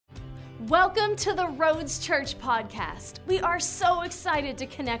Welcome to the Roads Church podcast. We are so excited to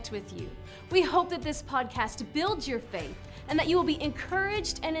connect with you. We hope that this podcast builds your faith and that you will be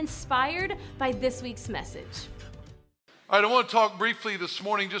encouraged and inspired by this week's message. All right, I want to talk briefly this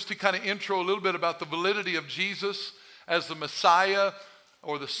morning just to kind of intro a little bit about the validity of Jesus as the Messiah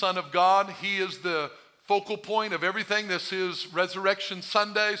or the Son of God. He is the focal point of everything. This is Resurrection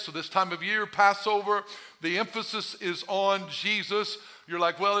Sunday, so this time of year, Passover, the emphasis is on Jesus. You're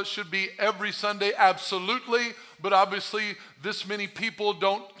like, well, it should be every Sunday. Absolutely, but obviously this many people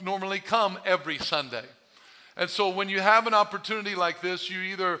don't normally come every Sunday. And so when you have an opportunity like this, you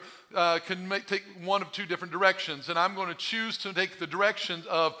either can take one of two different directions. And I'm going to choose to take the direction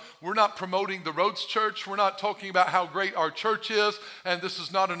of we're not promoting the Roads Church. We're not talking about how great our church is. And this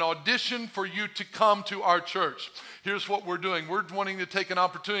is not an audition for you to come to our church. Here's what we're doing. We're wanting to take an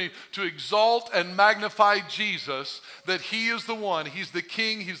opportunity to exalt and magnify Jesus, that he is the one. He's the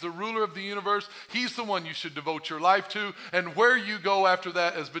king. He's the ruler of the universe. He's the one you should devote your life to. And where you go after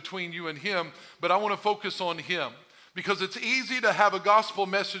that is between you and him. But I want to focus on him, because it's easy to have a gospel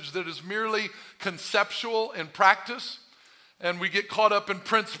message that is merely conceptual in practice, and we get caught up in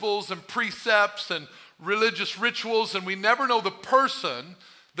principles and precepts and religious rituals, and we never know the person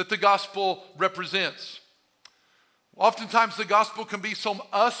that the gospel represents. Oftentimes the gospel can be so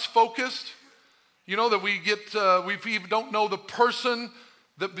us-focused, that we don't know the person,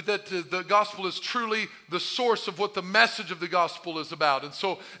 that the gospel is truly the source of what the message of the gospel is about. And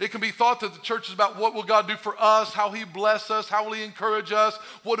so it can be thought that the church is about what will God do for us, how he bless us, how will he encourage us,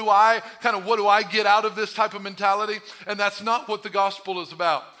 what do I get out of this type of mentality? And that's not what the gospel is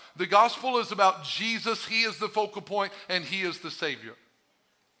about. The gospel is about Jesus. He is the focal point and he is the Savior.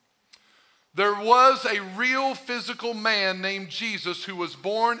 There was a real physical man named Jesus who was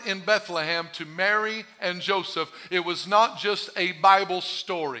born in Bethlehem to Mary and Joseph. It was not just a Bible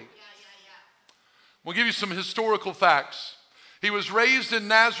story. We'll give you some historical facts. He was raised in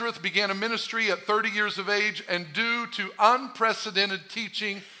Nazareth, began a ministry at 30 years of age, and due to unprecedented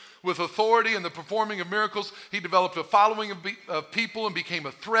teaching with authority and the performing of miracles, he developed a following of people and became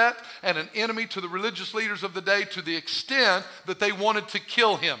a threat and an enemy to the religious leaders of the day, to the extent that they wanted to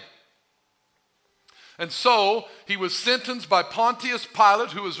kill him. And so he was sentenced by Pontius Pilate,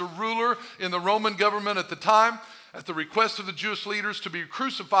 who was a ruler in the Roman government at the time, at the request of the Jewish leaders, to be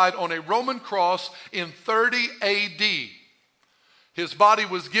crucified on a Roman cross in 30 AD. His body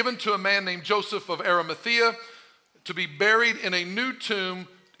was given to a man named Joseph of Arimathea to be buried in a new tomb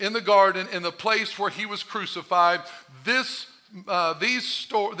in the garden in the place where he was crucified. These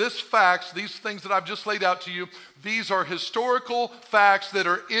facts, these things that I've just laid out to you, these are historical facts that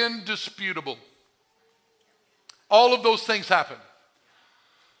are indisputable. All of those things happen.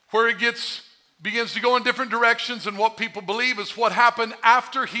 Where it begins to go in different directions, and what people believe is what happened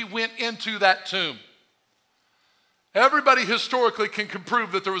after he went into that tomb. Everybody historically can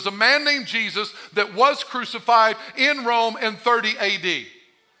prove that there was a man named Jesus that was crucified in Rome in 30 AD.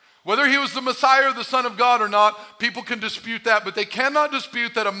 Whether he was the Messiah or the Son of God or not, people can dispute that, but they cannot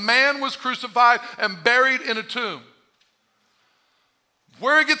dispute that a man was crucified and buried in a tomb.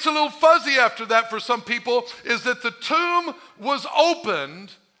 Where it gets a little fuzzy after that for some people is that the tomb was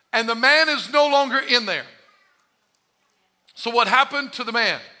opened and the man is no longer in there. So what happened to the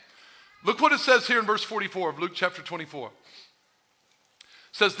man? Look what it says here in verse 44 of Luke chapter 24. It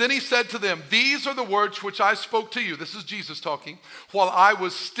says, then he said to them, these are the words which I spoke to you. This is Jesus talking. While I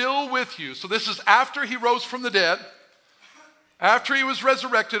was still with you. So this is after he rose from the dead. After he was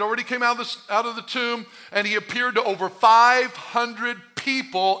resurrected, already came out of the tomb, and he appeared to over 500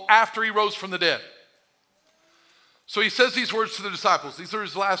 people after he rose from the dead. So he says these words to the disciples. These are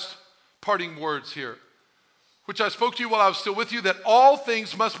his last parting words here. Which I spoke to you while I was still with you, that all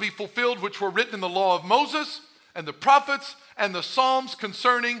things must be fulfilled which were written in the law of Moses and the prophets and the Psalms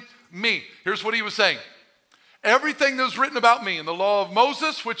concerning me. Here's what he was saying. Everything that was written about me in the law of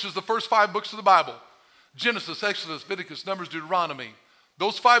Moses, which is the first 5 books of the Bible, Genesis, Exodus, Leviticus, Numbers, Deuteronomy.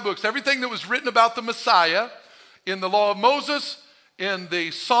 Those 5 books, everything that was written about the Messiah in the law of Moses, in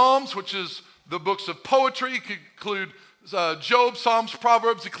the Psalms, which is the books of poetry, could include Job, Psalms,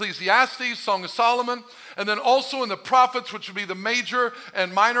 Proverbs, Ecclesiastes, Song of Solomon, and then also in the prophets, which would be the major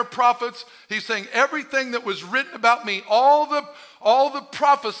and minor prophets. He's saying everything that was written about me, all the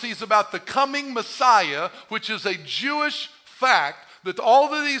prophecies about the coming Messiah, which is a Jewish fact, that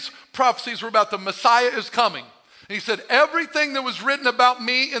all of these prophecies were about the Messiah is coming. And he said, everything that was written about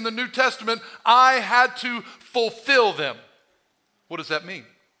me in the New Testament, I had to fulfill them. What does that mean?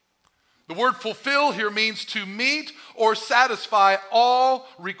 The word fulfill here means to meet or satisfy all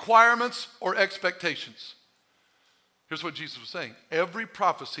requirements or expectations. Here's what Jesus was saying. Every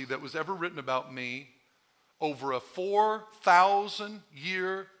prophecy that was ever written about me over a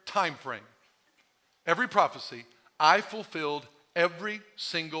 4,000-year time frame, every prophecy, I fulfilled every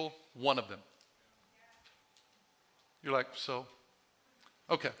single one of them. You're like, so?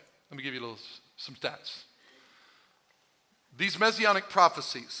 Okay, let me give you some stats. These messianic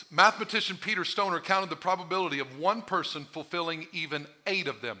prophecies, mathematician Peter Stoner counted the probability of one person fulfilling even 8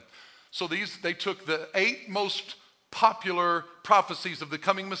 of them. So they took the 8 most popular prophecies of the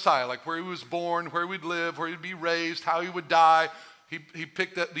coming Messiah, like where he was born, where he would live, where he would be raised, how he would die. He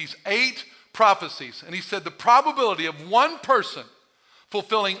picked up these 8 prophecies, and he said the probability of one person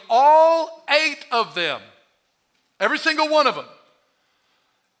fulfilling all 8 of them, every single one of them,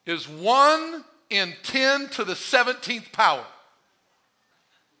 is 1 in 10 to the 17th power.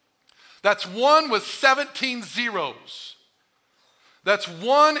 That's 1 with 17 zeros. That's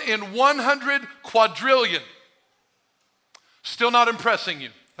 1 in 100 quadrillion. Still not impressing you.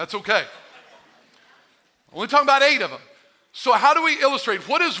 That's okay. Only talking about 8 of them. So how do we illustrate?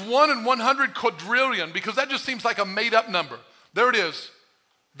 What is 1 in 100 quadrillion? Because that just seems like a made-up number. There it is.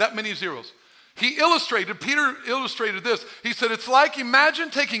 That many zeros. Peter illustrated this. He said, it's like, imagine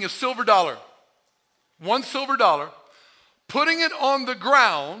taking a silver dollar, one silver dollar, putting it on the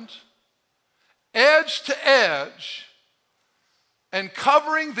ground, edge to edge, and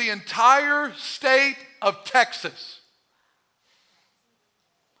covering the entire state of Texas.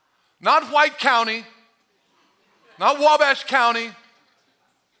 Not White County, not Wabash County,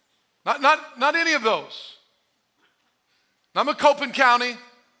 not any of those. Not Macoupin County.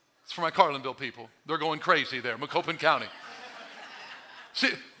 It's for my Carlinville people. They're going crazy there, Macoupin County.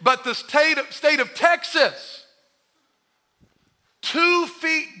 See, but the state of Texas, 2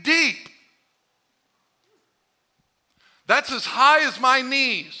 feet deep. That's as high as my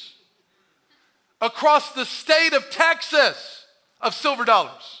knees. Across the state of Texas of silver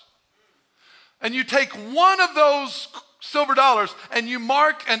dollars. And you take one of those silver dollars and you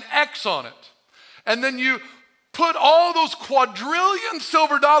mark an X on it. And then you put all those quadrillion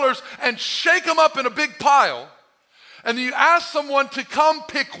silver dollars and shake them up in a big pile. And then you ask someone to come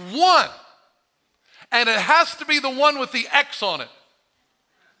pick one. And it has to be the one with the X on it.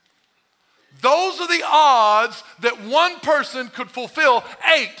 Those are the odds that one person could fulfill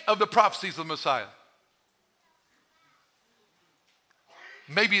 8 of the prophecies of the Messiah.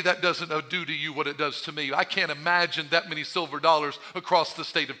 Maybe that doesn't do to you what it does to me. I can't imagine that many silver dollars across the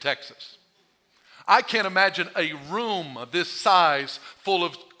state of Texas. I can't imagine a room of this size full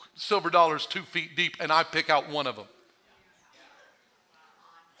of silver dollars 2 feet deep, and I pick out one of them.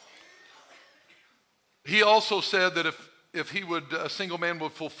 He also said that if a single man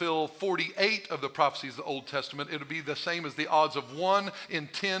would fulfill 48 of the prophecies of the Old Testament, it would be the same as the odds of 1 in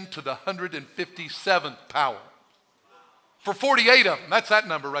 10 to the 157th power. For 48 of them, that's that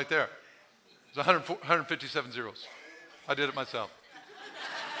number right there. It's 157 zeros. I did it myself.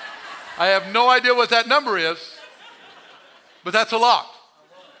 I have no idea what that number is, but that's a lot.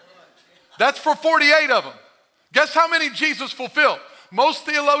 That's for 48 of them. Guess how many Jesus fulfilled? Most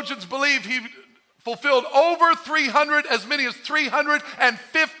theologians believe he fulfilled over 300, as many as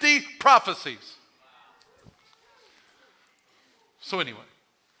 350 prophecies. So anyway,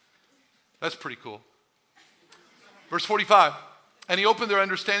 that's pretty cool. Verse 45, and he opened their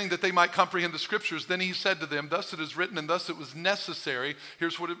understanding that they might comprehend the scriptures. Then he said to them, thus it is written, and thus it was necessary. Here,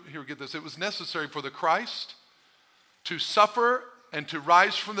 get this. It was necessary for the Christ to suffer and to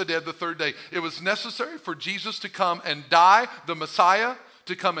rise from the dead the 3rd day. It was necessary for Jesus to come and die, the Messiah,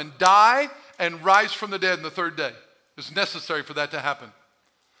 to come and die and rise from the dead in the 3rd day. It's necessary for that to happen.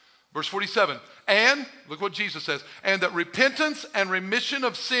 Verse 47, and, look what Jesus says, and that repentance and remission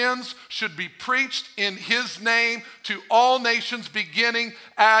of sins should be preached in his name to all nations beginning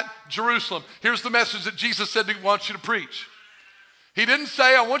at Jerusalem. Here's the message that Jesus said he wants you to preach. He didn't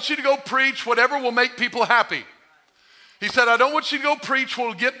say, I want you to go preach whatever will make people happy. He said, I don't want you to go preach what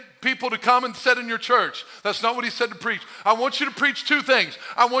will get people to come and sit in your church. That's not what he said to preach. I want you to preach 2 things.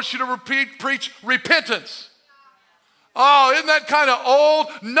 I want you to preach repentance. Oh, isn't that kind of old?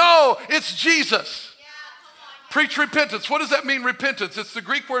 No, it's Jesus. Preach repentance. What does that mean, repentance? It's the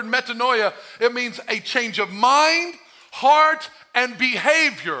Greek word metanoia. It means a change of mind, heart, and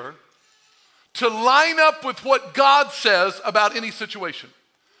behavior to line up with what God says about any situation.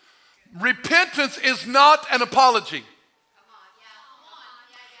 Repentance is not an apology.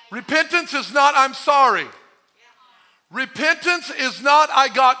 Repentance is not, I'm sorry. Repentance is not, I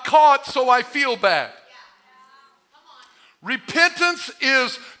got caught, so I feel bad. Repentance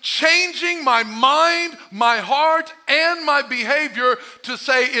is changing my mind, my heart, and my behavior to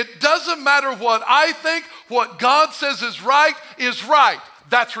say it doesn't matter what I think, what God says is right is right.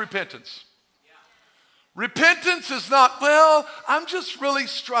 That's repentance. Repentance is not, well, I'm just really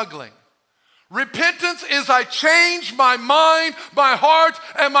struggling. Repentance is I change my mind, my heart,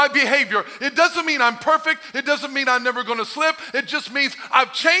 and my behavior. It doesn't mean I'm perfect. It doesn't mean I'm never going to slip. It just means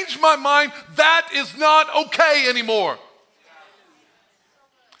I've changed my mind. That is not okay anymore.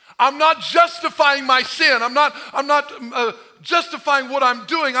 I'm not justifying my sin. I'm not justifying what I'm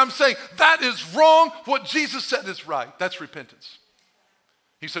doing. I'm saying that is wrong. What Jesus said is right. That's repentance.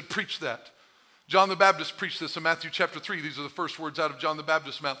 He said, preach that. John the Baptist preached this in Matthew chapter 3. These are the first words out of John the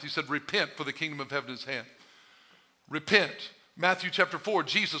Baptist's mouth. He said, repent, for the kingdom of heaven is at hand. Repent. Matthew chapter 4,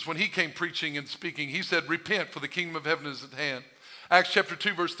 Jesus, when he came preaching and speaking, he said, repent, for the kingdom of heaven is at hand. Acts chapter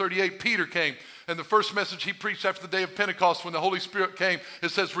 2, verse 38, Peter came, and the first message he preached after the day of Pentecost when the Holy Spirit came,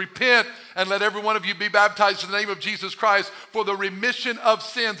 it says, repent and let every one of you be baptized in the name of Jesus Christ for the remission of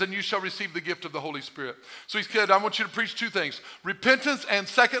sins, and you shall receive the gift of the Holy Spirit. So he said, I want you to preach two things, repentance, and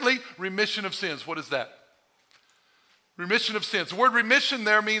secondly, remission of sins. What is that? Remission of sins. The word remission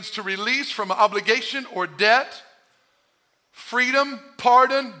there means to release from obligation or debt, freedom,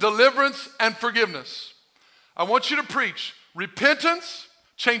 pardon, deliverance, and forgiveness. I want you to preach repentance,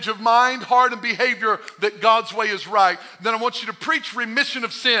 change of mind, heart, and behavior that God's way is right. Then I want you to preach remission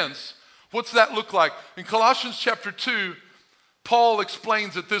of sins. What's that look like? In Colossians chapter 2, Paul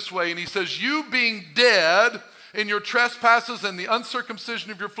explains it this way, and he says, you being dead in your trespasses and the uncircumcision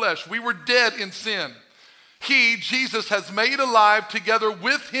of your flesh, we were dead in sin. He, Jesus, has made alive together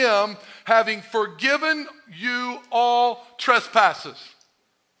with him, having forgiven you all trespasses.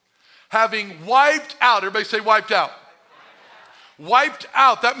 Having wiped out, everybody say wiped out. Wiped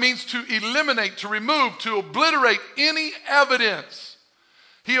out, that means to eliminate, to remove, to obliterate any evidence.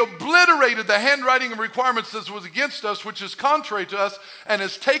 He obliterated the handwriting and requirements that was against us, which is contrary to us, and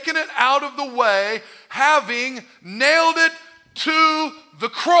has taken it out of the way, having nailed it to the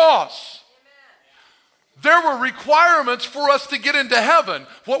cross. There were requirements for us to get into heaven.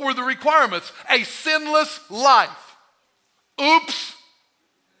 What were the requirements? A sinless life. Oops.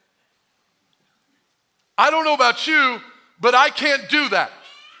 I don't know about you, but I can't do that.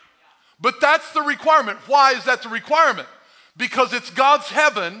 But that's the requirement. Why is that the requirement? Because it's God's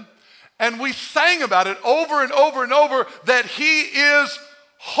heaven, and we sang about it over and over and over that he is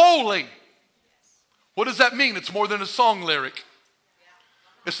holy. What does that mean? It's more than a song lyric.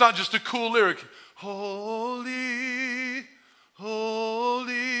 It's not just a cool lyric. Holy,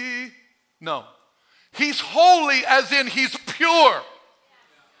 holy. No. He's holy as in he's pure.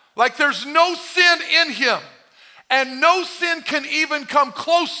 Like there's no sin in him. And no sin can even come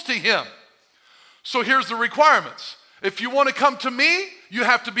close to him. So here's the requirements. If you want to come to me, you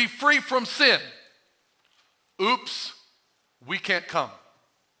have to be free from sin. Oops, we can't come.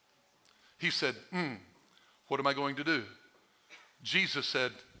 He said, what am I going to do? Jesus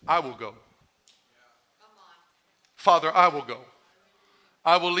said, I will go. Father, I will go.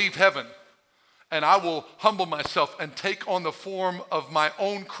 I will leave heaven, and I will humble myself and take on the form of my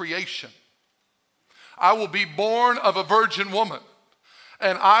own creation. I will be born of a virgin woman,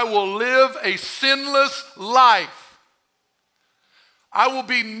 and I will live a sinless life. I will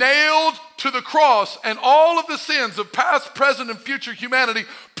be nailed to the cross, and all of the sins of past, present, and future humanity,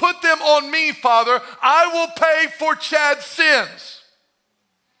 put them on me, Father. I will pay for Chad's sins.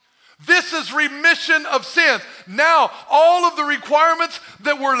 This is remission of sins. Now, all of the requirements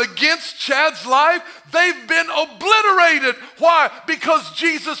that were against Chad's life, they've been obliterated. Why? Because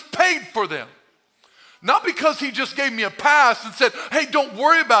Jesus paid for them. Not because he just gave me a pass and said, hey, don't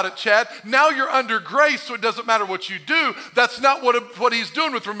worry about it, Chad. Now you're under grace, so it doesn't matter what you do. That's not what he's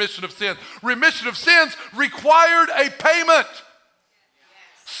doing with remission of sins. Remission of sins required a payment.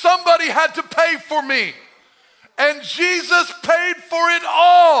 Somebody had to pay for me. And Jesus paid for it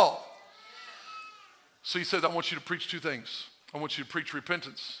all. So he said, I want you to preach two things. I want you to preach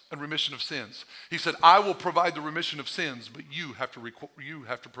repentance and remission of sins. He said, I will provide the remission of sins, but you have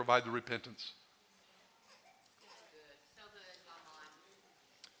to provide the repentance.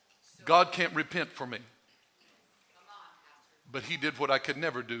 God can't repent for me. But he did what I could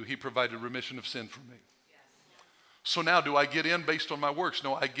never do. He provided remission of sin for me. So now do I get in based on my works?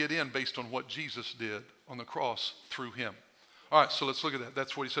 No, I get in based on what Jesus did on the cross through him. All right, so let's look at that.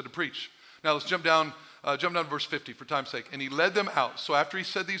 That's what he said to preach. Now let's jump down to verse 50 for time's sake. And he led them out. So after he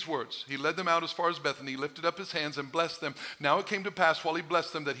said these words, he led them out as far as Bethany, lifted up his hands and blessed them. Now it came to pass while he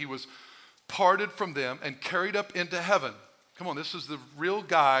blessed them that he was parted from them and carried up into heaven. Come on, this is the real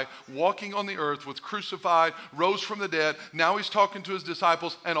guy walking on the earth, was crucified, rose from the dead. Now he's talking to his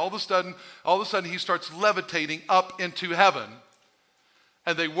disciples, and all of a sudden he starts levitating up into heaven.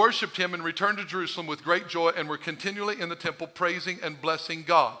 And they worshiped him and returned to Jerusalem with great joy and were continually in the temple praising and blessing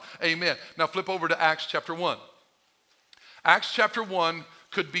God. Amen. Now flip over to Acts chapter 1. Acts chapter 1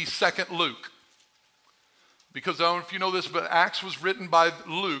 could be 2nd Luke. Because I don't know if you know this, but Acts was written by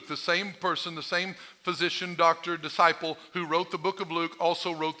Luke, the same person, the same physician, doctor, disciple who wrote the book of Luke,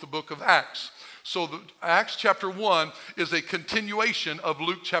 also wrote the book of Acts. So Acts chapter 1 is a continuation of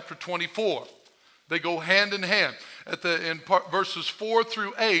Luke chapter 24. They go hand in hand. Verses 4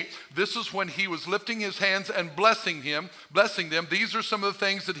 through 8, this is when he was lifting his hands and blessing them. These are some of the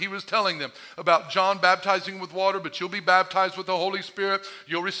things that he was telling them about John baptizing with water, but you'll be baptized with the Holy Spirit.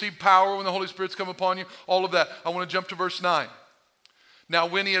 You'll receive power when the Holy Spirit's come upon you. All of that. I want to jump to verse 9. Now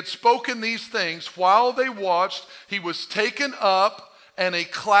when he had spoken these things, while they watched, he was taken up, and a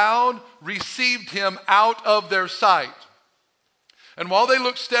cloud received him out of their sight. And while they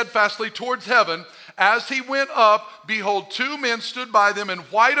looked steadfastly towards heaven, as he went up, behold, 2 men stood by them in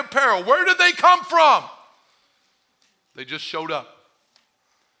white apparel. Where did they come from? They just showed up.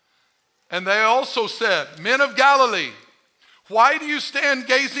 And they also said, Men of Galilee, why do you stand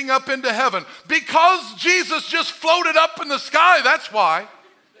gazing up into heaven? Because Jesus just floated up in the sky, that's why.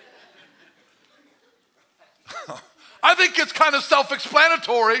 I think it's kind of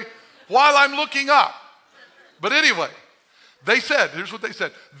self-explanatory while I'm looking up. But anyway. They said, here's what they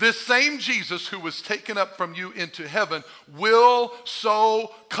said, this same Jesus who was taken up from you into heaven will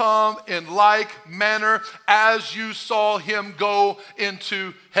so come in like manner as you saw him go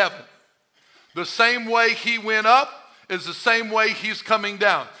into heaven. The same way he went up is the same way he's coming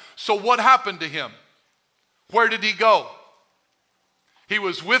down. So what happened to him? Where did he go? He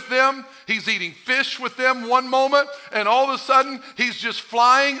was with them. He's eating fish with them one moment, and all of a sudden, he's just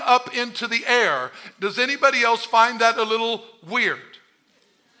flying up into the air. Does anybody else find that a little weird?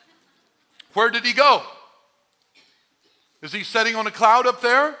 Where did he go? Is he sitting on a cloud up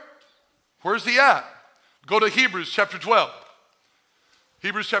there? Where's he at? Go to Hebrews chapter 12.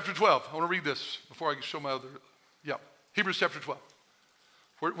 Hebrews chapter 12. I want to read this before I show my other. Yeah, Hebrews chapter 12.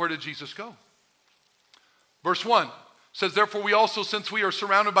 Where did Jesus go? Verse 1. Says, therefore we also, since we are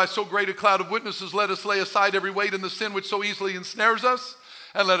surrounded by so great a cloud of witnesses, let us lay aside every weight and the sin which so easily ensnares us,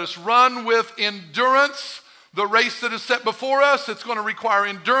 and let us run with endurance the race that is set before us. It's going to require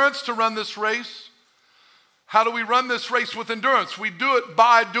endurance to run this race. How do we run this race with endurance? We do it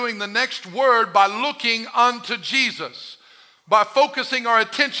by doing the next word, by looking unto Jesus. By focusing our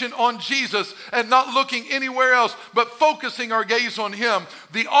attention on Jesus and not looking anywhere else, but focusing our gaze on him,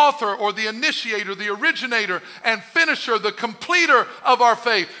 the author or the initiator, the originator and finisher, the completer of our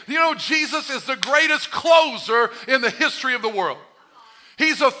faith. You know, Jesus is the greatest closer in the history of the world.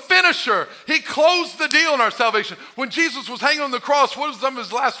 He's a finisher. He closed the deal in our salvation. When Jesus was hanging on the cross, what was some of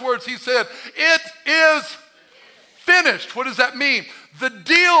his last words? He said, it is finished. What does that mean? The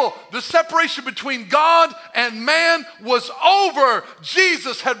deal, the separation between God and man was over.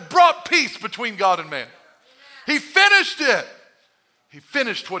 Jesus had brought peace between God and man. He finished it. He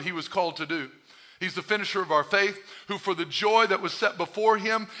finished what he was called to do. He's the finisher of our faith, who for the joy that was set before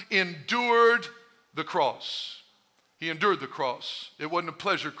him endured the cross. He endured the cross. It wasn't a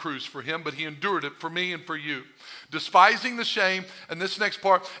pleasure cruise for him, but he endured it for me and for you. Despising the shame, and this next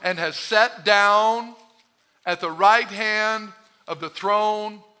part, and has sat down at the right hand of the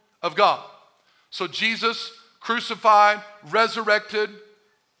throne of God. So Jesus, crucified, resurrected,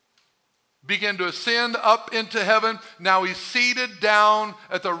 began to ascend up into heaven. Now he's seated down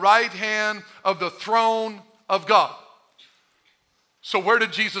at the right hand of the throne of God. So where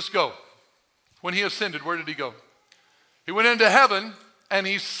did Jesus go? When he ascended, where did he go? He went into heaven and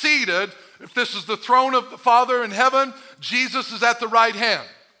he's seated. If this is the throne of the Father in heaven, Jesus is at the right hand.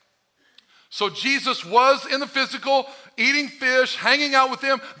 So Jesus was in the physical, eating fish, hanging out with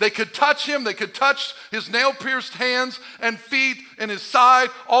them. They could touch him. They could touch his nail-pierced hands and feet and his side,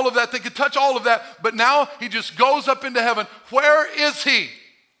 all of that. They could touch all of that. But now he just goes up into heaven. Where is he?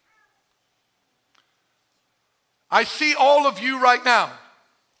 I see all of you right now.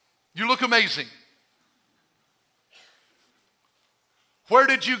 You look amazing. Where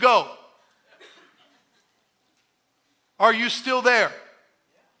did you go? Are you still there?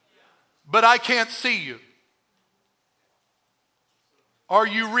 But I can't see you. Are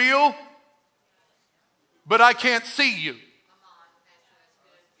you real? But I can't see you.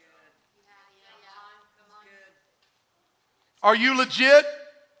 Are you legit?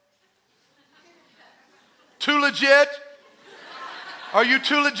 Too legit? Are you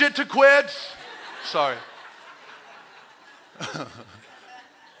too legit to quit? Sorry.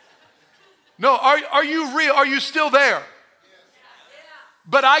 No, are you real? Are you still there?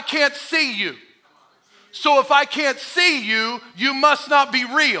 But I can't see you. So if I can't see you, you must not be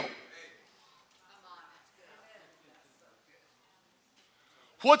real.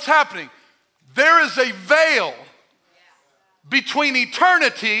 What's happening? There is a veil between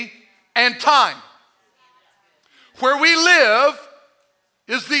eternity and time. Where we live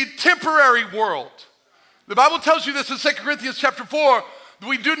is the temporary world. The Bible tells you this in 2 Corinthians chapter 4.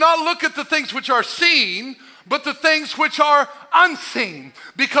 We do not look at the things which are seen, but the things which are unseen.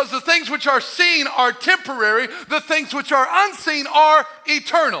 Because the things which are seen are temporary, the things which are unseen are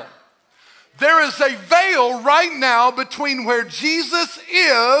eternal. There is a veil right now between where Jesus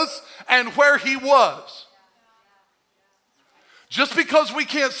is and where he was. Just because we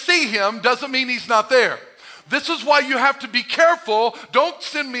can't see him doesn't mean he's not there. This is why you have to be careful. Don't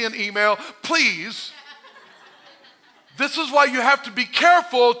send me an email, please. This is why you have to be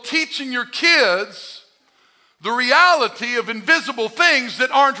careful teaching your kids the reality of invisible things that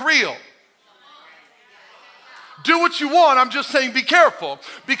aren't real. Do what you want. I'm just saying be careful,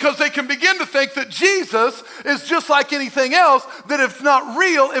 because they can begin to think that Jesus is just like anything else, that it's not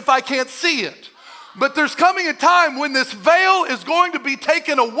real if I can't see it. But there's coming a time when this veil is going to be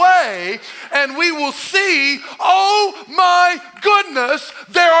taken away and we will see, oh my goodness,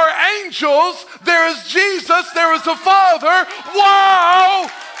 there are angels, there is Jesus, there is the Father. Wow!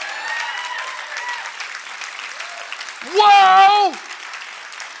 Wow!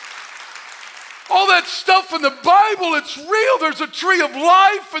 All that stuff in the Bible, it's real. There's a tree of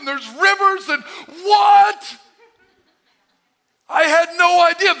life and there's rivers and what? I had no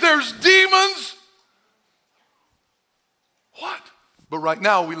idea. There's demons. What? But right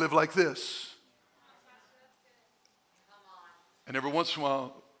now we live like this. And every once in a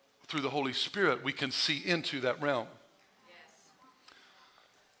while, through the Holy Spirit, we can see into that realm.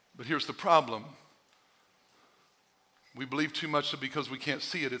 But here's the problem. We believe too much that because we can't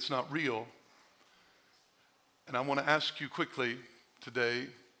see it, it's not real. And I want to ask you quickly today,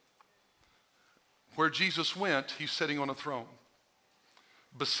 where Jesus went, he's sitting on a throne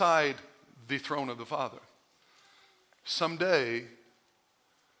beside the throne of the Father. Someday,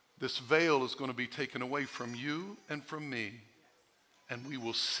 this veil is going to be taken away from you and from me, and we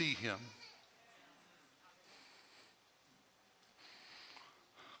will see him.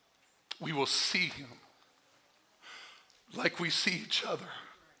 We will see him like we see each other.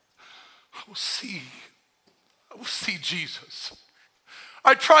 I will see Jesus.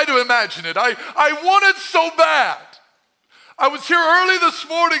 I try to imagine it. I want it so bad. I was here early this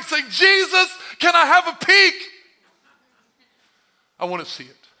morning saying, Jesus, can I have a peek? I want to see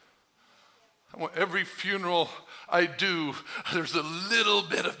it. I want every funeral I do, there's a little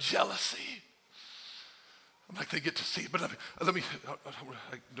bit of jealousy. I'm like, they get to see it. But let me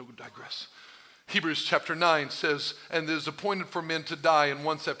digress. Hebrews chapter 9 says, and it is appointed for men to die, and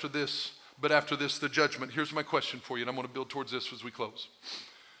once after this, but after this, the judgment. Here's my question for you, and I'm going to build towards this as we close.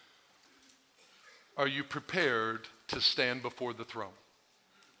 Are you prepared to stand before the throne?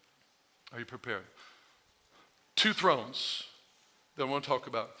 Are you prepared? Two thrones that I want to talk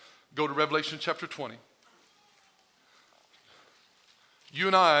about. Go to Revelation chapter 20. You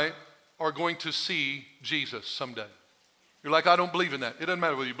and I are going to see Jesus someday. You're like, I don't believe in that. It doesn't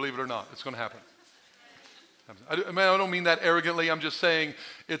matter whether you believe it or not. It's going to happen. I don't mean that arrogantly. I'm just saying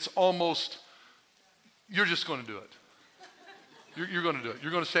it's almost, you're just going to do it. You're going to do it.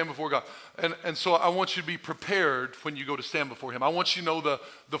 You're going to stand before God. And so I want you to be prepared when you go to stand before him. I want you to know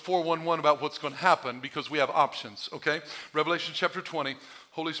the 411 about what's going to happen, because we have options, okay? Revelation chapter 20.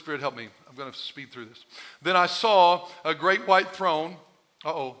 Holy Spirit, help me. I'm going to speed through this. Then I saw a great white throne.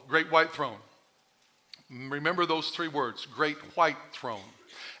 Great white throne. Remember those three words, great white throne.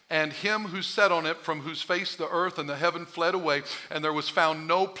 And him who sat on it, from whose face the earth and the heaven fled away, and there was found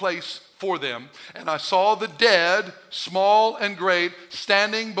no place for them. And I saw the dead, small and great,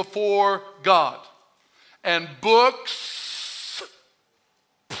 standing before God. And books,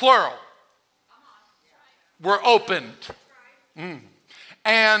 plural, were opened.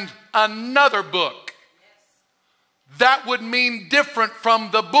 And another book. That would mean different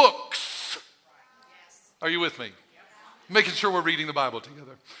from the books. Are you with me? Making sure we're reading the Bible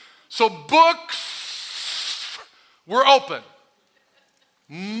together. So books were open.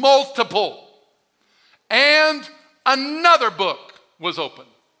 Multiple. And another book was open.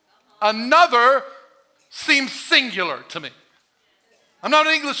 Another seems singular to me. I'm not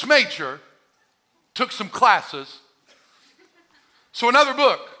an English major. Took some classes. So another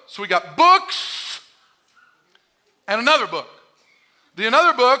book. So we got books and another book. The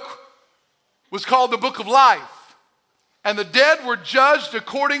another book was called the Book of Life. And the dead were judged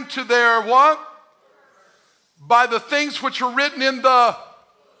according to their what? By the things which were written in the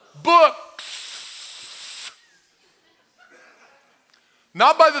books.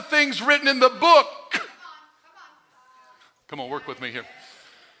 Not by the things written in the book. Come on, work with me here.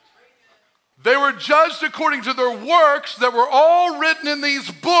 They were judged according to their works that were all written in these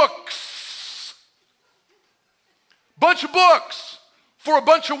books. Bunch of books for a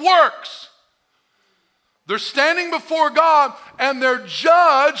bunch of works. They're standing before God and they're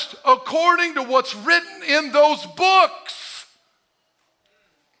judged according to what's written in those books.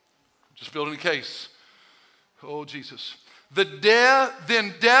 Just building a case. Oh, Jesus.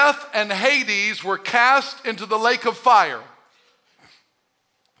 Then death and Hades were cast into the lake of fire.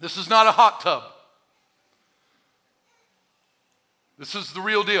 This is not a hot tub. This is the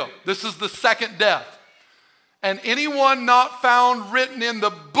real deal. This is the second death. And anyone not found written in the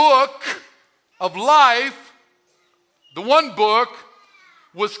book of life, the one book,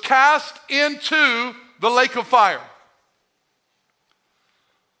 was cast into the lake of fire.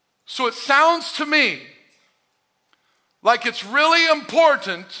 So it sounds to me like it's really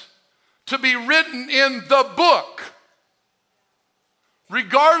important to be written in the book,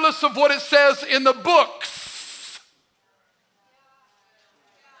 regardless of what it says in the books.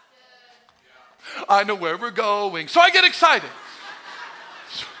 I know where we're going, so I get excited.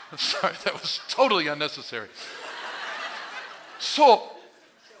 Sorry, that was totally unnecessary. So,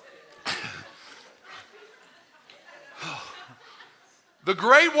 the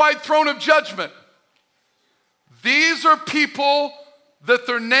great white throne of judgment. These are people that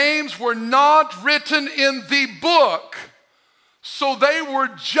their names were not written in the book. So they were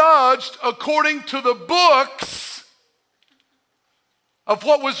judged according to the books of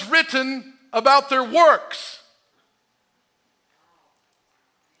what was written about their works.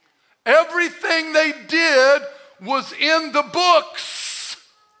 Everything they did was in the books.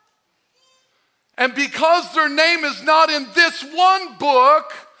 And because their name is not in this one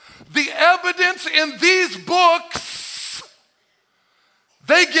book, the evidence in these books,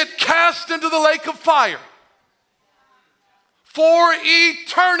 they get cast into the lake of fire for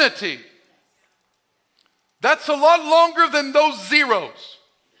eternity. That's a lot longer than those zeros.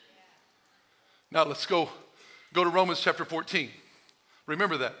 Now let's go to Romans chapter 14.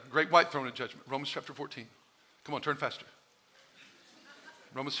 Remember that, great white throne of judgment. Romans chapter 14. Come on, turn faster.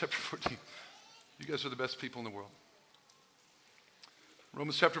 Romans chapter 14. You guys are the best people in the world.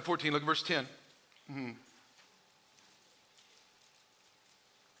 Romans chapter 14, look at verse 10.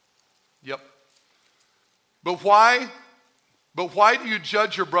 Yep. But why do you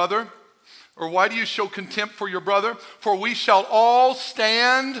judge your brother? Or why do you show contempt for your brother? For we shall all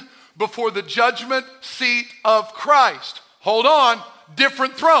stand before the judgment seat of Christ. Hold on,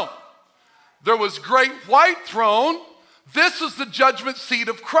 different throne. There was great white throne. This is the judgment seat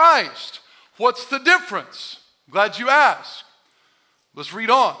of Christ. What's the difference? Glad you asked. Let's read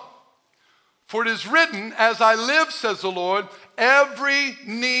on. For it is written, as I live, says the Lord, every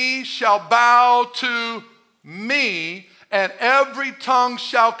knee shall bow to me, and every tongue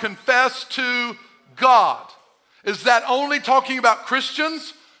shall confess to God. Is that only talking about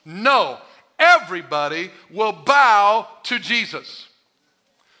Christians? No. Everybody will bow to Jesus.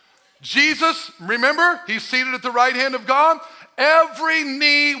 Jesus, remember, he's seated at the right hand of God. Every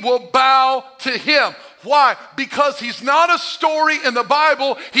knee will bow to him. Why? Because he's not a story in the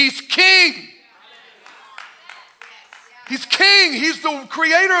Bible. He's king. He's king. He's the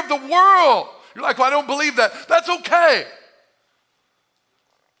creator of the world. You're like, well, I don't believe that. That's okay.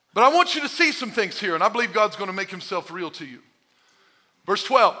 But I want you to see some things here, and I believe God's going to make himself real to you. Verse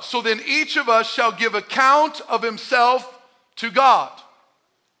 12, so then each of us shall give account of himself to God.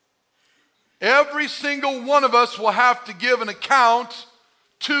 Every single one of us will have to give an account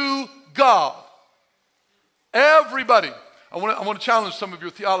to God. Everybody. I want to challenge some of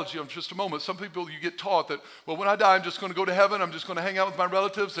your theology in just a moment. Some people, you get taught that, well, when I die, I'm just going to go to heaven. I'm just going to hang out with my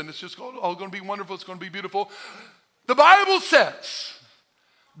relatives, and it's just all going to be wonderful. It's going to be beautiful. The Bible says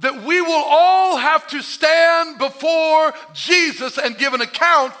that we will all have to stand before Jesus and give an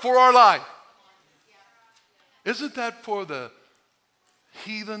account for our life. Isn't that for the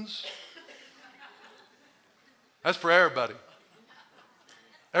heathens? That's for everybody.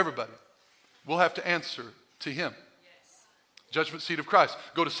 Everybody. We'll have to answer to him. Judgment seat of Christ.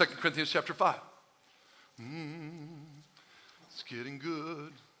 Go to 2 Corinthians chapter 5. It's getting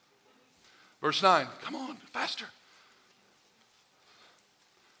good. Verse 9. Come on, faster.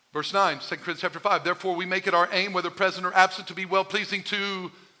 Verse 9, 2 Corinthians chapter 5. Therefore we make it our aim, whether present or absent, to be well-pleasing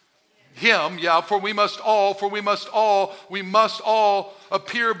to him. Yeah, for we must all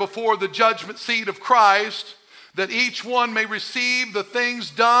appear before the judgment seat of Christ, that each one may receive the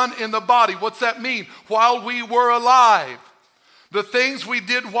things done in the body. What's that mean? While we were alive. The things we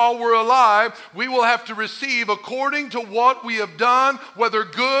did while we're alive, we will have to receive according to what we have done, whether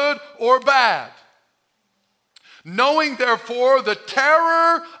good or bad. Knowing, therefore, the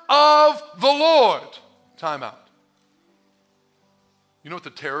terror of the Lord. Time out. You know what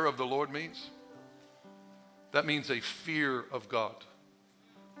the terror of the Lord means? That means a fear of God.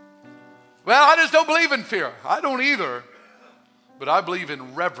 Well, I just don't believe in fear. I don't either. But I believe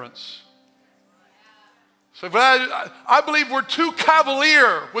in reverence. So I believe we're too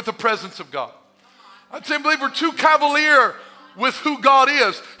cavalier with the presence of God. I believe we're too cavalier with who God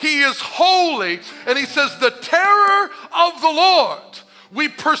is. He is holy. And he says, the terror of the Lord. We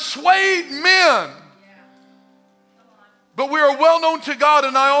persuade men. But we are well known to God,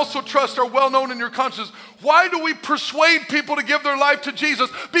 and I also trust are well known in your conscience. Why do we persuade people to give their life to Jesus?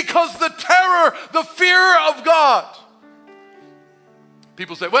 Because the terror, the fear of God.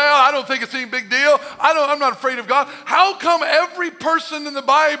 People say, well, I don't think it's any big deal. I'm not afraid of God. How come every person in the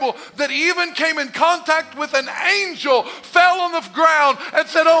Bible that even came in contact with an angel fell on the ground and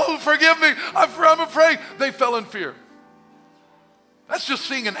said, oh, forgive me, I'm afraid? They fell in fear. That's just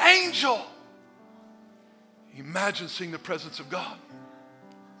seeing an angel. Imagine seeing the presence of God.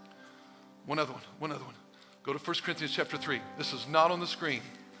 One other one. Go to 1 Corinthians chapter 3. This is not on the screen.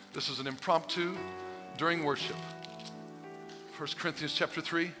 This is an impromptu during worship. 1 Corinthians chapter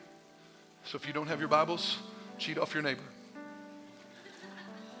 3. So if you don't have your Bibles, cheat off your neighbor.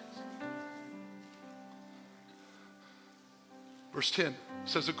 Verse 10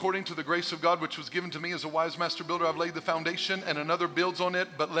 says, according to the grace of God which was given to me as a wise master builder, I've laid the foundation and another builds on it,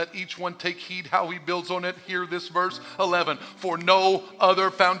 but let each one take heed how he builds on it. Hear this verse 11. For no other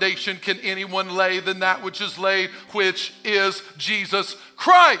foundation can anyone lay than that which is laid, which is Jesus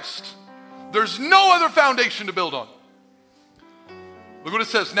Christ. There's no other foundation to build on. Look what it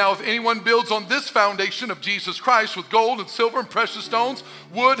says. Now, if anyone builds on this foundation of Jesus Christ with gold and silver and precious stones,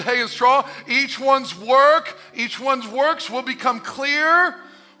 wood, hay, and straw, each one's works will become clear,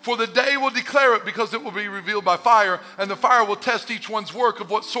 for the day will declare it, because it will be revealed by fire, and the fire will test each one's work of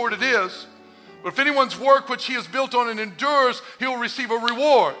what sort it is. But if anyone's work which he has built on and endures, he will receive a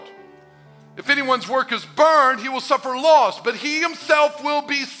reward. If anyone's work is burned, he will suffer loss, but he himself will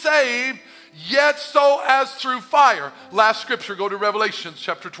be saved, yet so as through fire. Last scripture, go to Revelation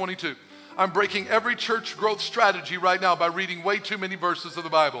chapter 22. I'm breaking every church growth strategy right now by reading way too many verses of the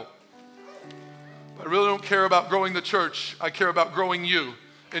Bible. I really don't care about growing the church. I care about growing you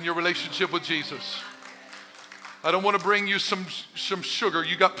in your relationship with Jesus. I don't want to bring you some sugar.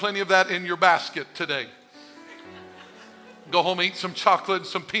 You got plenty of that in your basket today. Go home, eat some chocolate,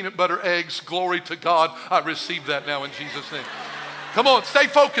 some peanut butter eggs. Glory to God. I receive that now in Jesus' name. Come on, stay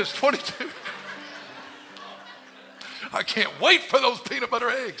focused. 22. I can't wait for those peanut butter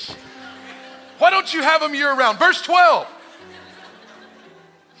eggs. Why don't you have them year round? Verse 12.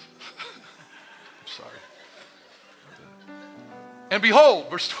 I'm sorry. And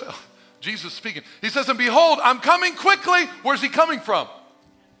behold, verse 12, Jesus speaking. He says, and behold, I'm coming quickly. Where's he coming from?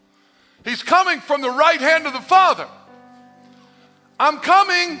 He's coming from the right hand of the Father. I'm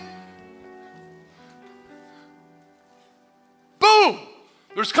coming. Boom.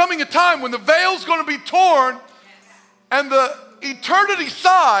 There's coming a time when the veil's going to be torn and the eternity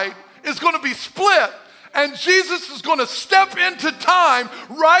side is going to be split, and Jesus is going to step into time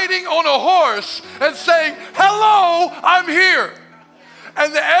riding on a horse and saying, hello, I'm here.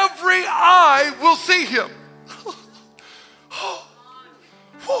 And every eye will see him.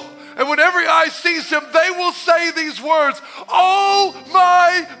 And when every eye sees him, they will say these words, oh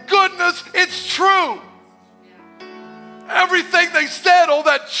my goodness, it's true. Everything they said, all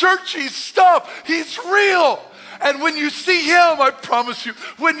that churchy stuff, he's real. And when you see him, I promise you,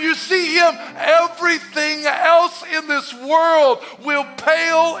 when you see him, everything else in this world will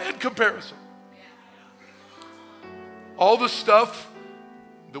pale in comparison. All the stuff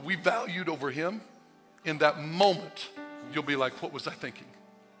that we valued over him, in that moment, you'll be like, what was I thinking?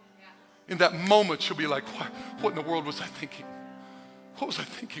 In that moment, you'll be like, what in the world was I thinking? What was I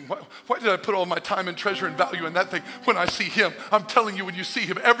thinking? Why did I put all my time and treasure and value in that thing? When I see him, I'm telling you, when you see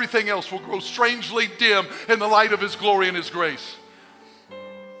him, everything else will grow strangely dim in the light of his glory and his grace. He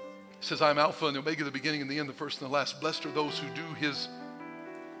says, I am Alpha and Omega, the beginning and the end, the first and the last. Blessed are those who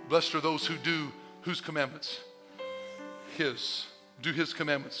do whose commandments? Do his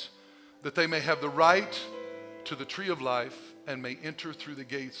commandments, that they may have the right to the tree of life and may enter through the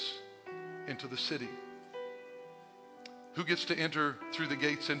gates into the city. Who gets to enter through the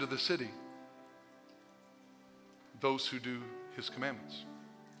gates into the city? Those who do his commandments.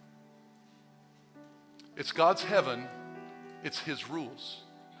 It's God's heaven. It's His rules.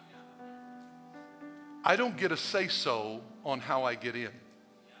 I don't get a say-so on how I get in.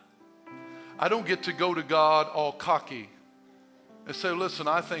 I don't get to go to God all cocky and say, listen,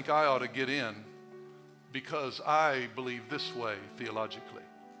 I think I ought to get in because I believe this way theologically.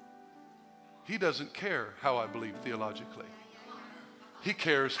 He doesn't care how I believe theologically. He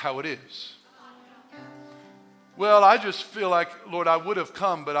cares how it is. Well, I just feel like, Lord, I would have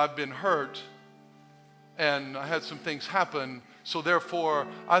come, but I've been hurt and I had some things happen. So therefore,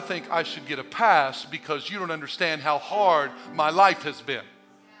 I think I should get a pass because you don't understand how hard my life has been.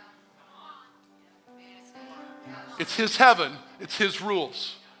 It's His heaven. It's His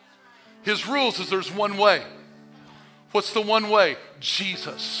rules. His rules is there's one way. What's the one way?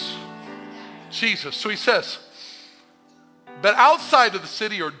 Jesus. Jesus. So He says, but outside of the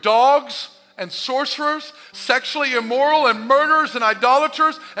city are dogs and sorcerers, sexually immoral and murderers and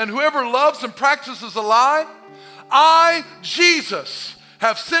idolaters, and whoever loves and practices a lie. I, Jesus,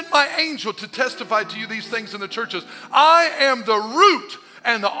 have sent my angel to testify to you these things in the churches. I am the root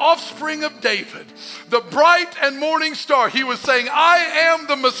and the offspring of David, the bright and morning star. He was saying, I am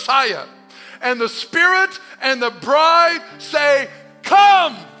the Messiah. And the Spirit and the bride say,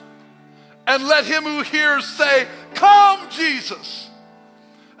 come. And let him who hears say, come, Jesus.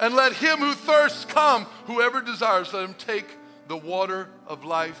 And let him who thirsts come. Whoever desires, let him take the water of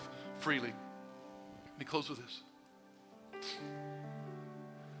life freely. Let me close with this.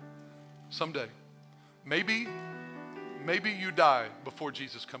 Someday, maybe you die before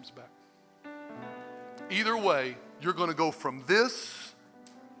Jesus comes back. Either way, you're going to go from this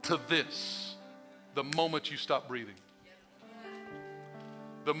to this the moment you stop breathing.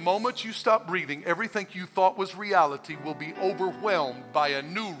 The moment you stop breathing, everything you thought was reality will be overwhelmed by a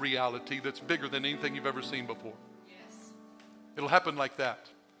new reality that's bigger than anything you've ever seen before. Yes. It'll happen like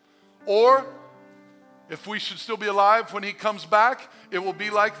that. Or, if we should still be alive when He comes back, it will be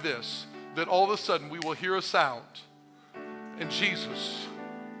like this, that all of a sudden we will hear a sound and Jesus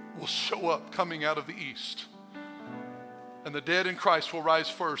will show up coming out of the east. And the dead in Christ will rise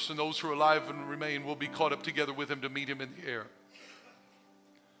first, and those who are alive and remain will be caught up together with Him to meet Him in the air.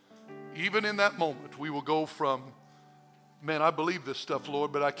 Even in that moment, we will go from, man, I believe this stuff,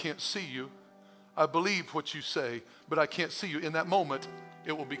 Lord, but I can't see you. I believe what you say, but I can't see you. In that moment,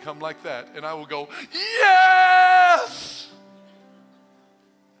 it will become like that. And I will go, yes!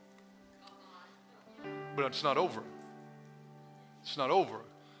 But it's not over. It's not over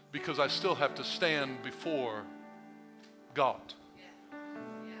because I still have to stand before God.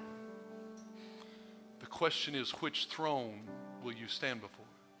 The question is, which throne will you stand before?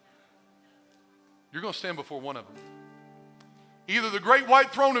 You're going to stand before one of them. Either the great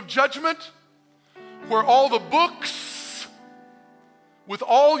white throne of judgment, where all the books with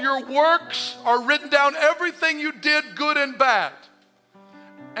all your works are written down, everything you did, good and bad.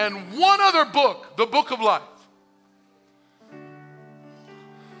 And one other book, the book of life.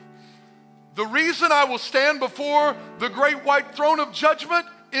 The reason I will stand before the great white throne of judgment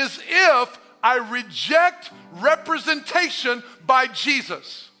is if I reject representation by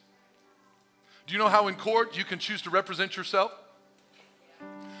Jesus. Do you know how in court you can choose to represent yourself?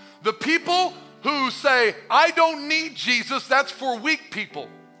 The people who say, I don't need Jesus, that's for weak people.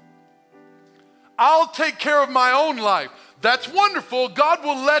 I'll take care of my own life. That's wonderful. God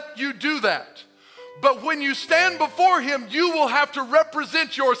will let you do that. But when you stand before Him, you will have to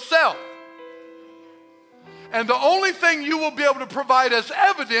represent yourself. And the only thing you will be able to provide as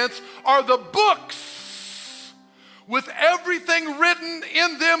evidence are the books with everything written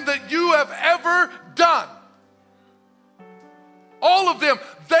in them that you have ever done. All of them.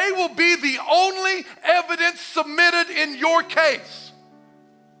 They will be the only evidence submitted in your case.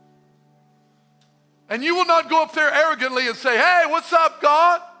 And you will not go up there arrogantly and say, hey, what's up,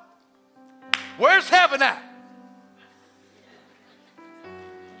 God? Where's heaven at?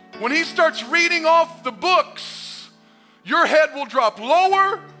 When He starts reading off the books, your head will drop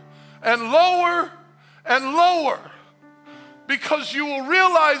lower and lower and lower, because you will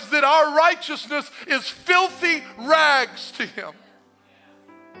realize that our righteousness is filthy rags to Him.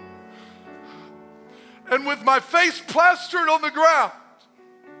 And with my face plastered on the ground,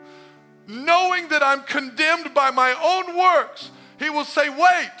 knowing that I'm condemned by my own works, He will say,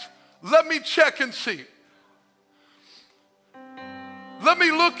 wait, let me check and see. Let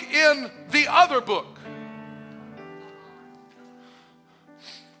me look in the other book.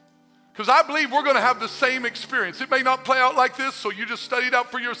 Because I believe we're going to have the same experience. It may not play out like this, so you just study it out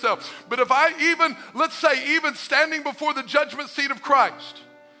for yourself. But if I let's say even standing before the judgment seat of Christ,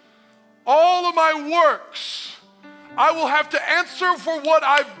 all of my works, I will have to answer for what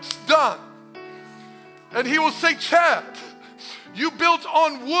I've done. And he will say, Chad, you built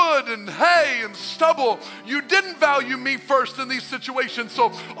on wood and hay and stubble. You didn't value me first in these situations.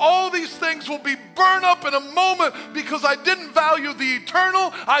 So all these things will be burned up in a moment because I didn't value the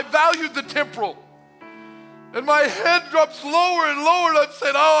eternal. I valued the temporal. And my head drops lower and lower, and I've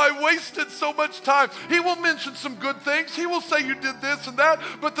said, oh, I wasted so much time. He will mention some good things. He will say you did this and that.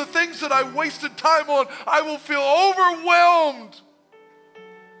 But the things that I wasted time on, I will feel overwhelmed.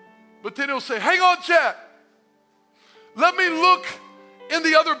 But then he'll say, hang on, Chad. Let me look in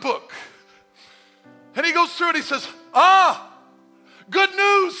the other book. And he goes through it. He says, good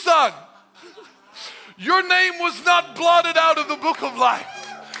news, son. Your name was not blotted out of the book of life.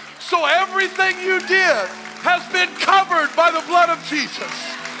 So everything you did has been covered by the blood of Jesus.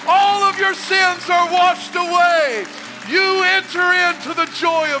 All of your sins are washed away. You enter into the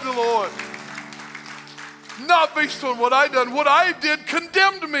joy of the Lord. Not based on what I done. What I did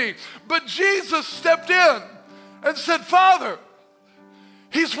condemned me. But Jesus stepped in and said, Father,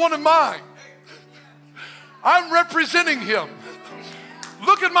 he's one of mine. I'm representing him.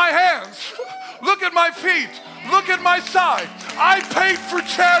 Look at my hands. Look at my feet. Look at my side. I paid for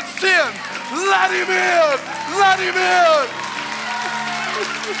Chad's sin. Let him in. Let him in.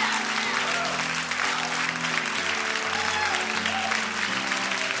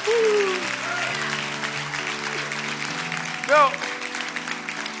 Now,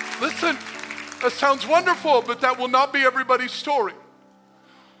 listen, that sounds wonderful, but that will not be everybody's story.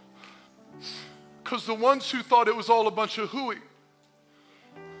 Because the ones who thought it was all a bunch of hooey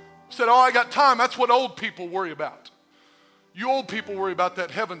said, oh, I got time. That's what old people worry about. You old people worry about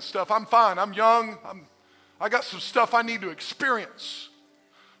that heaven stuff. I'm fine. I'm young. I got some stuff I need to experience.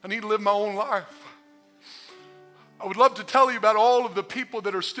 I need to live my own life. I would love to tell you about all of the people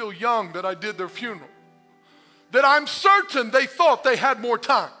that are still young that I did their funeral. That I'm certain they thought they had more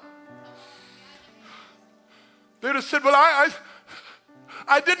time. They'd have said, well,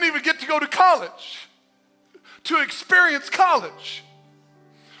 I didn't even get to go to college to experience college.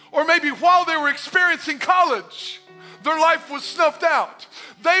 Or maybe while they were experiencing college, their life was snuffed out.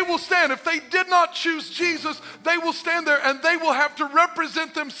 They will stand. If they did not choose Jesus, they will stand there and they will have to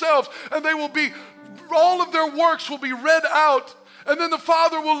represent themselves. And they will be, all of their works will be read out. And then the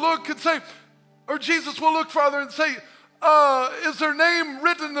Father will look and say, or Jesus will look, Father, and say, is their name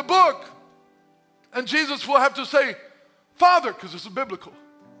written in the book? And Jesus will have to say, Father, because this is biblical,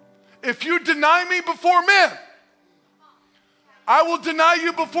 if you deny me before men, I will deny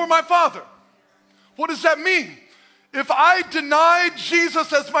you before my Father. What does that mean? If I deny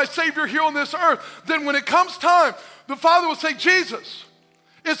Jesus as my Savior here on this earth, then when it comes time, the Father will say, Jesus,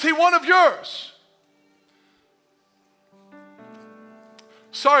 is he one of yours?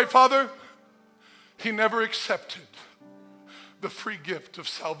 Sorry, Father, he never accepted the free gift of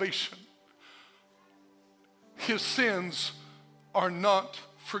salvation. His sins are not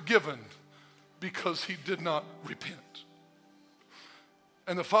forgiven because he did not repent.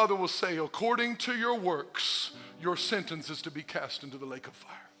 And the Father will say, according to your works, your sentence is to be cast into the lake of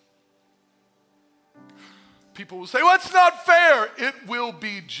fire. People will say, well, it's not fair. It will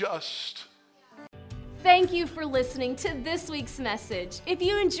be just. Thank you for listening to this week's message. If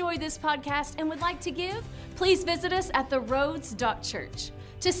you enjoyed this podcast and would like to give, please visit us at theroads.church.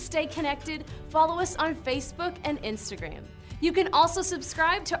 To stay connected, follow us on Facebook and Instagram. You can also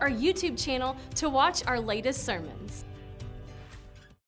subscribe to our YouTube channel to watch our latest sermons.